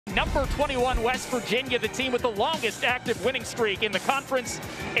Number 21, West Virginia, the team with the longest active winning streak in the conference,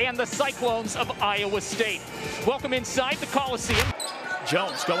 and the Cyclones of Iowa State. Welcome inside the Coliseum.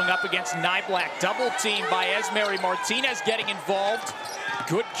 Jones going up against Niblack. Double team by Esmery. Martinez getting involved.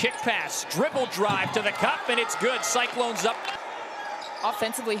 Good kick pass. Dribble drive to the cup, and it's good. Cyclones up.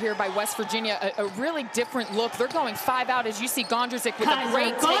 Offensively here by West Virginia, a really different look. They're going 5 out as you see Gondrzic with a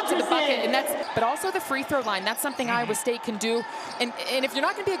great take to the bucket, and but also the free throw line. That's something Iowa State can do. And if you're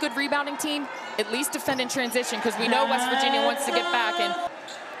not going to be a good rebounding team, at least defend in transition, because we know West Virginia wants to get back. And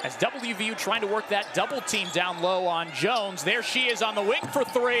as WVU trying to work that double team down low on Jones. There she is on the wing for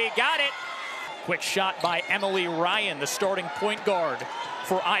 3. Got it. Quick shot by Emily Ryan, the starting point guard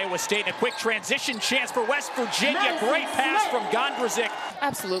for Iowa State. And a quick transition chance for West Virginia. Great pass from Gondrzic.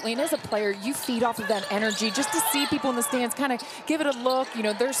 Absolutely, and as a player, you feed off of that energy just to see people in the stands kind of give it a look. You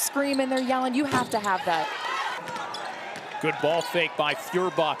know, they're screaming, they're yelling. You have to have that. Good ball fake by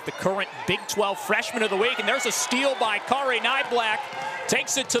Feuerbach, the current Big 12 freshman of the week. And there's a steal by Kari Niblack.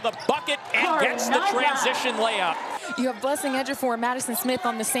 Takes it to the bucket and gets the transition layup. You have Blessing Ejiofor and Madison Smith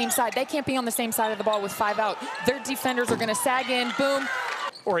on the same side. They can't be on the same side of the ball with 5 out. Their defenders are going to sag in, boom.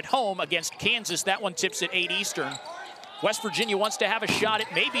 Or at home against Kansas, that one tips at 8 Eastern. West Virginia wants to have a shot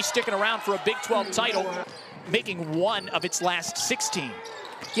at maybe sticking around for a Big 12 title, making 1 of its last 16.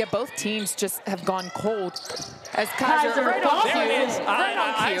 Yeah, both teams just have gone cold. As Kaiser, right on cue. There it is.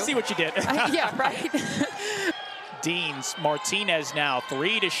 I cue. see what you did. Yeah, right. Deans, Martinez now,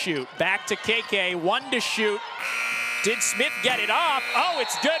 3 to shoot. Back to KK, 1 to shoot. Did Smith get it off? Oh,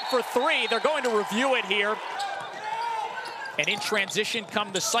 it's good for 3. They're going to review it here. And in transition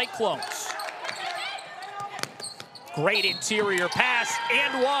come the Cyclones. Great interior pass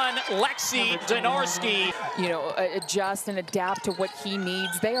and 1, Lexi Donarski. You know, adjust and adapt to what he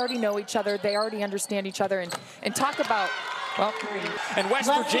needs. They already know each other. They already understand each other. And talk about, well. And West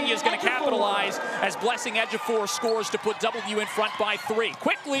Virginia is going to capitalize as Blessing Ejiofor scores to put W in front by 3.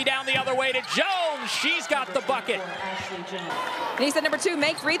 Quickly down the other way to Jones. She's got the bucket. And he said number 2,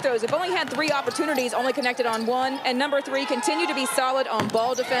 make free throws. They've only had 3 opportunities, only connected on 1. And number 3, continue to be solid on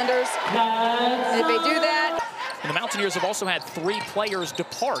ball defenders. And if they do that. And the Mountaineers have also had 3 players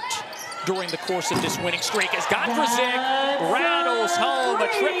depart during the course of this winning streak as Gondrzic rattles home a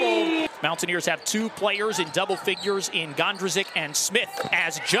triple. Mountaineers have 2 players in double figures in Gondrzic and Smith,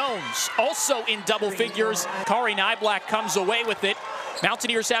 as Jones also in double figures. Kari Niblack comes away with it.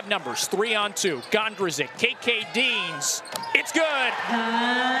 Mountaineers have numbers, 3 on 2. Gondrzic, KK Deans. It's good.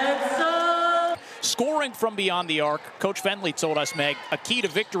 Scoring from beyond the arc, Coach Fenley told us, Meg, a key to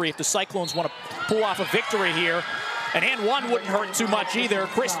victory if the Cyclones want to pull off a victory here. And hand 1 wouldn't hurt too much either.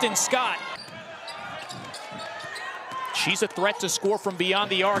 Kristen Scott. She's a threat to score from beyond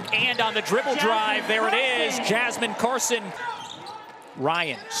the arc and on the dribble drive. There it is, Jasmine Carson.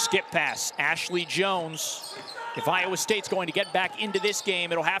 Ryan, skip pass, Ashley Jones. If Iowa State's going to get back into this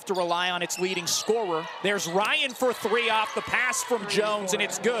game, it'll have to rely on its leading scorer. There's Ryan for 3 off the pass from Jones, and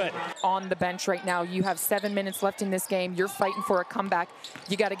it's good. On the bench right now, you have 7 minutes left in this game. You're fighting for a comeback.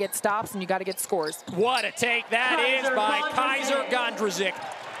 You got to get stops, and you got to get scores. What a take that is by Kaiser Gondrzic.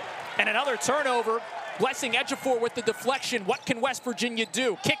 And another turnover. Blessing Ejiofor with the deflection. What can West Virginia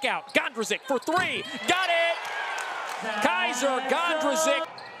do? Kick out. Gondrzic for 3. Got it! Kaiser Gondrzic.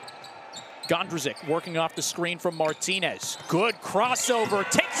 Gondrzic working off the screen from Martinez. Good crossover,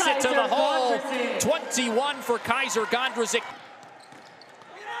 takes it to the hole. 21 for Kaiser Gondrzic.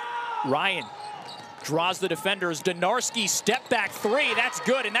 Ryan draws the defenders. Donarski step back 3. That's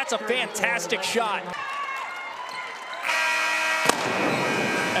good, and that's a fantastic shot.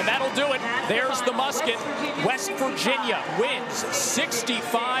 And that'll do it. There's the musket. West Virginia wins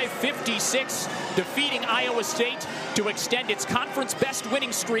 65-56, defeating Iowa State to extend its conference best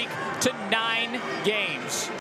winning streak to 9 games.